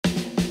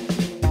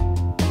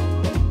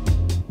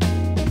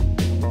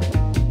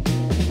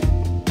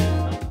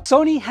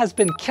Sony has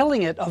been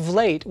killing it of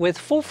late with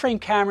full-frame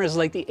cameras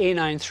like the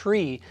A9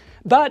 III,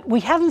 but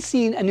we haven't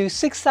seen a new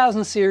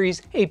 6000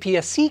 series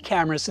APS-C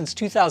camera since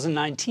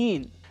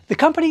 2019. The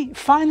company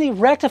finally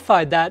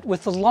rectified that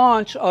with the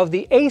launch of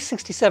the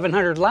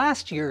A6700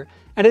 last year,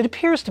 and it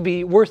appears to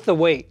be worth the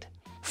wait.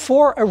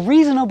 For a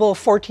reasonable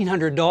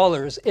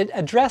 $1,400, it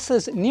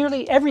addresses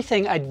nearly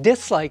everything I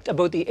disliked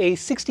about the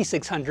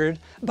A6600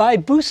 by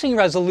boosting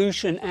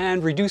resolution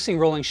and reducing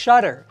rolling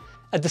shutter.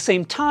 At the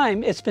same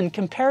time, it's been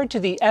compared to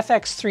the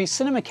FX3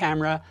 cinema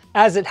camera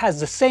as it has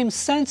the same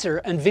sensor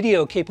and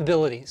video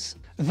capabilities.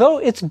 Though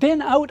it's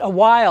been out a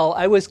while,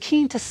 I was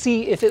keen to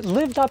see if it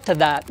lived up to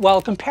that while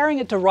comparing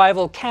it to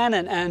rival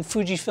Canon and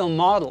Fujifilm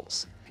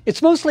models.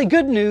 It's mostly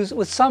good news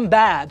with some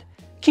bad.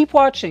 Keep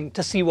watching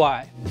to see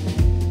why.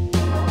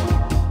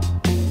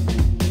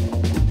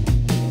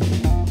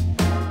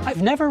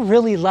 I've never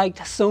really liked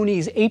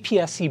Sony's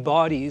APS-C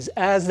bodies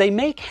as they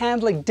make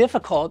handling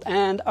difficult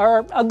and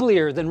are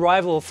uglier than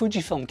rival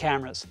Fujifilm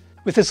cameras.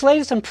 With its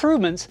latest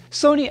improvements,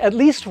 Sony at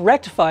least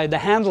rectified the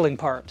handling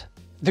part.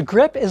 The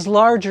grip is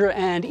larger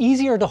and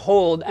easier to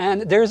hold,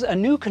 and there's a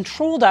new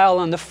control dial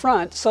on the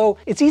front, so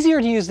it's easier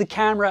to use the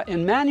camera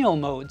in manual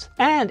modes.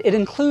 And it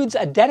includes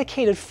a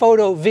dedicated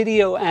photo,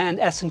 video, and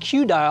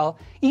S&Q dial,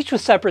 each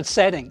with separate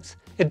settings.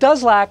 It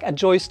does lack a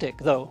joystick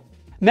though.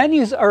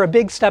 Menus are a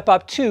big step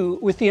up too,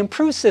 with the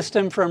improved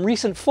system from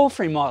recent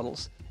full-frame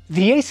models.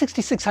 The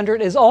A6600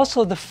 is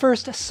also the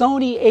first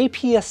Sony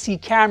APS-C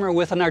camera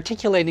with an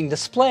articulating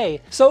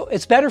display, so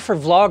it's better for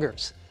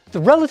vloggers.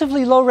 The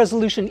relatively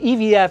low-resolution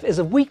EVF is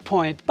a weak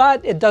point,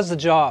 but it does the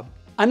job.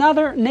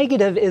 Another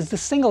negative is the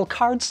single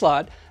card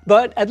slot,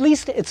 but at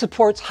least it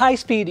supports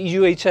high-speed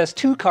UHS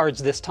 2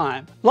 cards this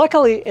time.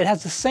 Luckily, it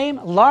has the same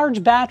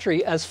large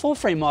battery as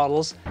full-frame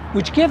models,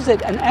 which gives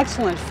it an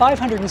excellent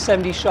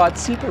 570-shot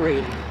CIPA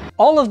rating.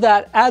 All of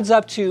that adds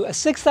up to a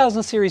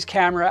 6000 series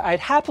camera I'd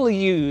happily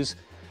use,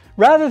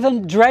 rather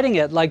than dreading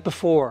it like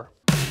before.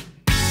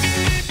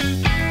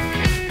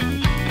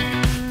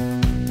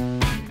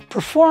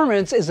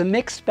 Performance is a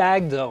mixed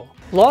bag though.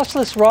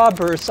 Lossless RAW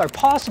bursts are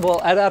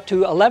possible at up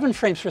to 11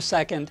 frames per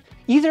second,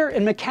 either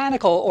in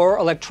mechanical or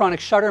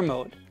electronic shutter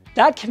mode.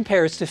 That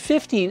compares to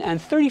 15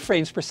 and 30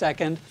 frames per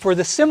second for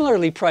the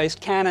similarly priced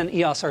Canon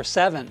EOS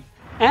R7.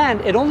 And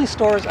it only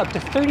stores up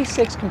to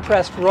 36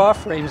 compressed RAW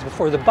frames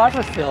before the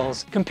buffer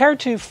fills, compared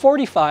to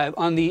 45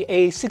 on the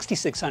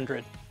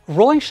A6600.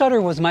 Rolling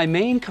shutter was my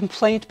main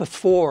complaint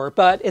before,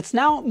 but it's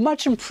now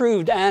much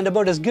improved and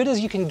about as good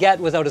as you can get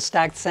without a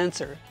stacked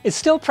sensor. It's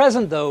still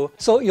present though,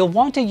 so you'll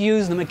want to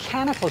use the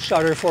mechanical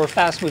shutter for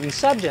fast-moving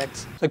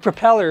subjects, like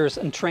propellers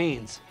and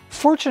trains.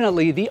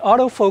 Fortunately, the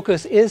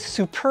autofocus is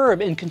superb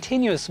in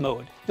continuous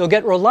mode. You'll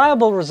get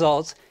reliable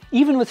results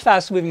even with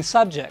fast-moving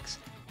subjects.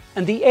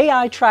 And the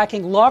AI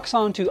tracking locks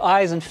onto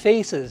eyes and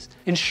faces,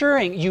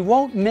 ensuring you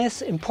won't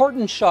miss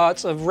important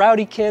shots of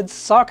rowdy kids,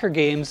 soccer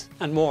games,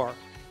 and more.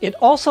 It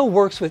also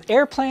works with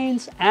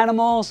airplanes,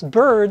 animals,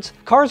 birds,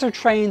 cars or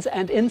trains,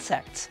 and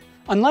insects.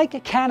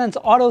 Unlike Canon's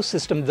auto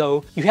system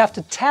though, you have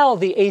to tell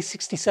the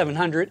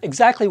A6700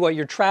 exactly what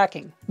you're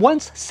tracking.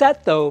 Once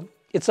set though,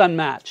 it's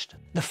unmatched.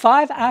 The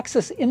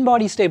 5-axis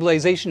in-body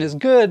stabilization is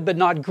good but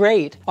not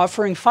great,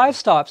 offering 5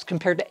 stops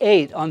compared to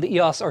 8 on the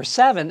EOS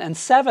R7 and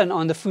 7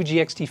 on the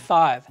Fuji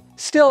X-T5.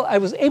 Still, I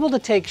was able to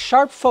take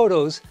sharp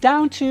photos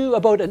down to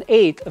about an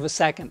 1/8 of a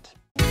second.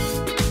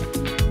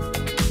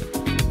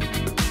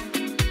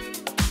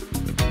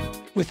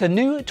 With a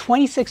new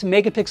 26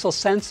 megapixel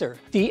sensor,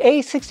 the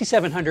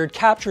A6700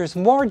 captures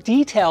more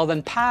detail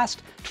than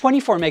past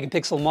 24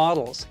 megapixel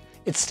models.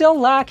 It's still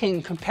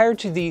lacking compared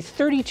to the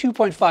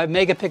 32.5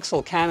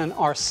 megapixel Canon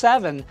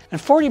R7 and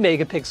 40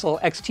 megapixel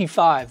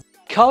X-T5.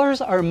 Colors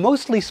are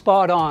mostly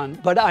spot on,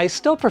 but I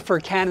still prefer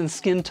Canon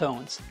skin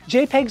tones.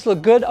 JPEGs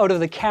look good out of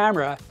the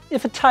camera,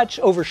 if a touch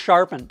over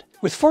sharpened.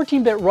 With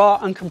 14-bit raw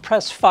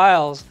uncompressed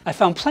files, I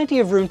found plenty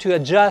of room to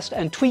adjust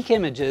and tweak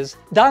images,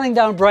 dialing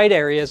down bright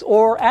areas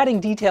or adding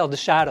detail to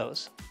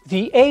shadows.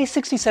 The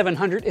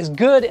A6700 is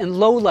good in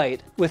low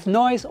light, with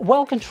noise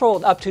well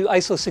controlled up to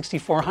ISO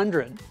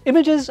 6400.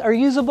 Images are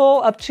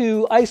usable up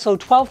to ISO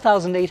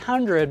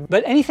 12800,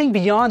 but anything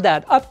beyond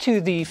that up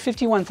to the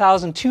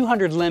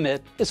 51200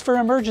 limit is for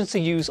emergency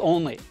use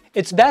only.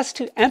 It's best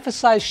to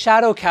emphasize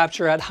shadow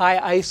capture at high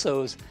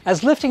ISOs,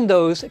 as lifting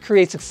those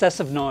creates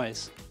excessive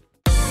noise.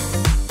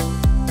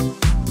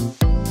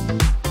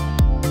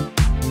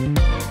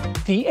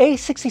 The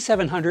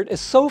A6700 is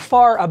so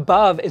far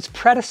above its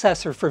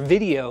predecessor for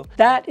video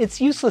that it's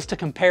useless to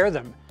compare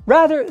them.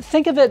 Rather,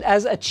 think of it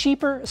as a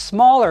cheaper,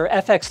 smaller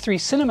FX3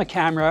 cinema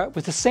camera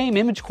with the same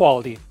image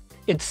quality.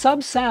 It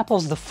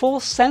subsamples the full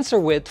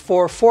sensor width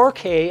for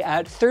 4K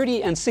at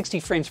 30 and 60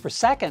 frames per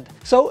second,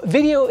 so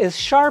video is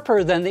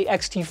sharper than the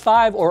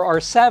X-T5 or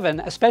R7,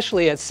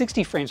 especially at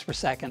 60 frames per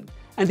second.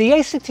 And the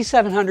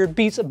A6700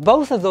 beats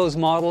both of those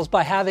models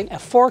by having a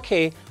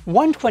 4K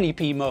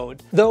 120p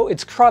mode, though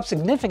it's cropped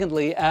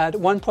significantly at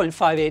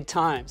 1.58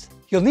 times.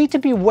 You'll need to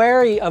be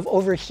wary of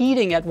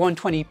overheating at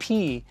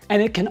 120p,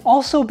 and it can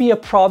also be a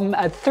problem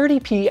at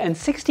 30p and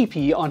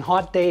 60p on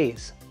hot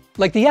days.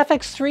 Like the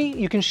FX3,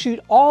 you can shoot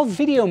all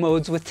video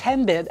modes with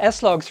 10-bit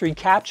S-Log3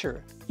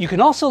 capture. You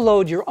can also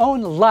load your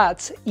own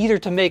LUTs, either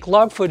to make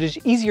log footage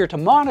easier to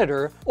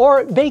monitor,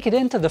 or bake it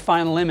into the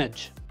final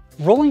image.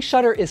 Rolling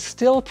shutter is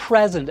still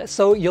present,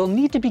 so you'll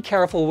need to be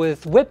careful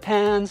with whip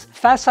pans,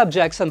 fast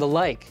subjects, and the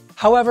like.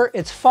 However,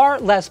 it's far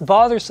less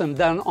bothersome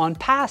than on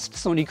past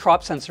Sony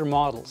crop sensor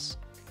models.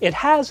 It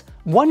has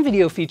one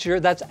video feature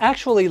that's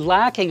actually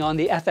lacking on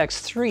the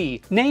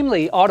FX3,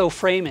 namely auto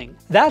framing.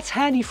 That's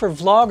handy for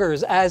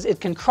vloggers as it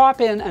can crop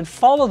in and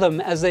follow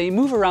them as they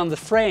move around the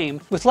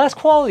frame with less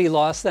quality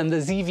loss than the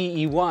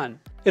ZV-E1.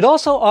 It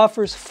also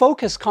offers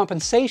focus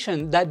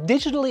compensation that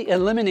digitally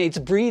eliminates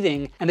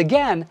breathing, and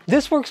again,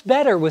 this works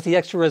better with the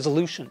extra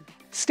resolution.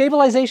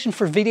 Stabilization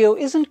for video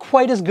isn't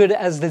quite as good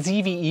as the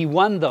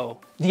ZV-E1 though.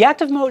 The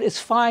active mode is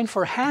fine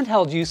for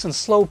handheld use and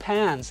slow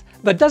pans,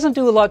 but doesn't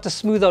do a lot to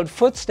smooth out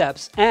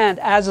footsteps and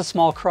adds a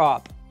small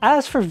crop.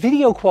 As for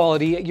video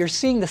quality, you're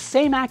seeing the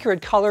same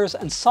accurate colors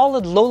and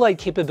solid low-light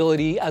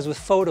capability as with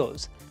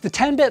photos. The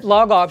 10-bit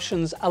log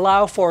options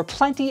allow for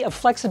plenty of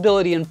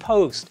flexibility in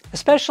post,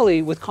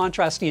 especially with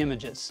contrasty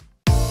images.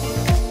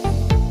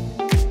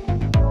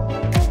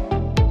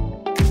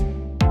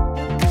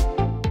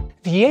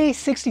 The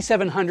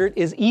A6700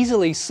 is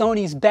easily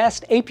Sony's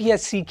best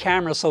APS-C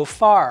camera so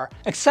far,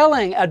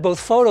 excelling at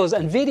both photos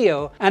and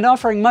video and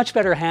offering much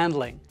better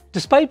handling.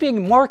 Despite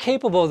being more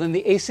capable than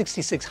the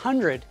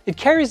A6600, it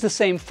carries the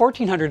same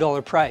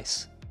 $1,400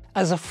 price.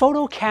 As a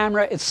photo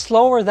camera, it's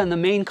slower than the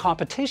main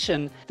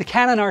competition, the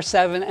Canon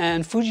R7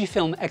 and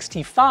Fujifilm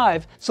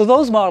X-T5, so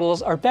those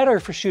models are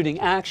better for shooting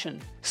action.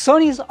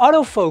 Sony's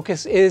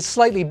autofocus is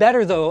slightly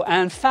better though,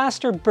 and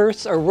faster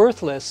bursts are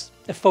worthless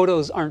if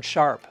photos aren't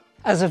sharp.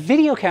 As a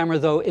video camera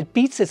though, it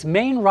beats its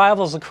main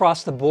rivals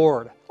across the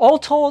board. All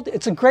told,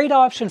 it's a great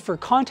option for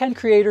content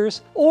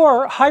creators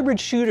or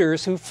hybrid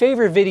shooters who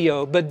favor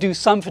video but do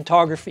some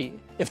photography.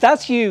 If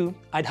that's you,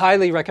 I'd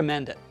highly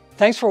recommend it.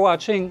 Thanks for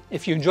watching.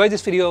 If you enjoyed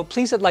this video,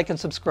 please hit like and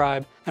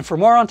subscribe. And for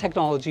more on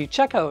technology,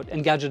 check out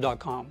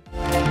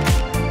Engadget.com.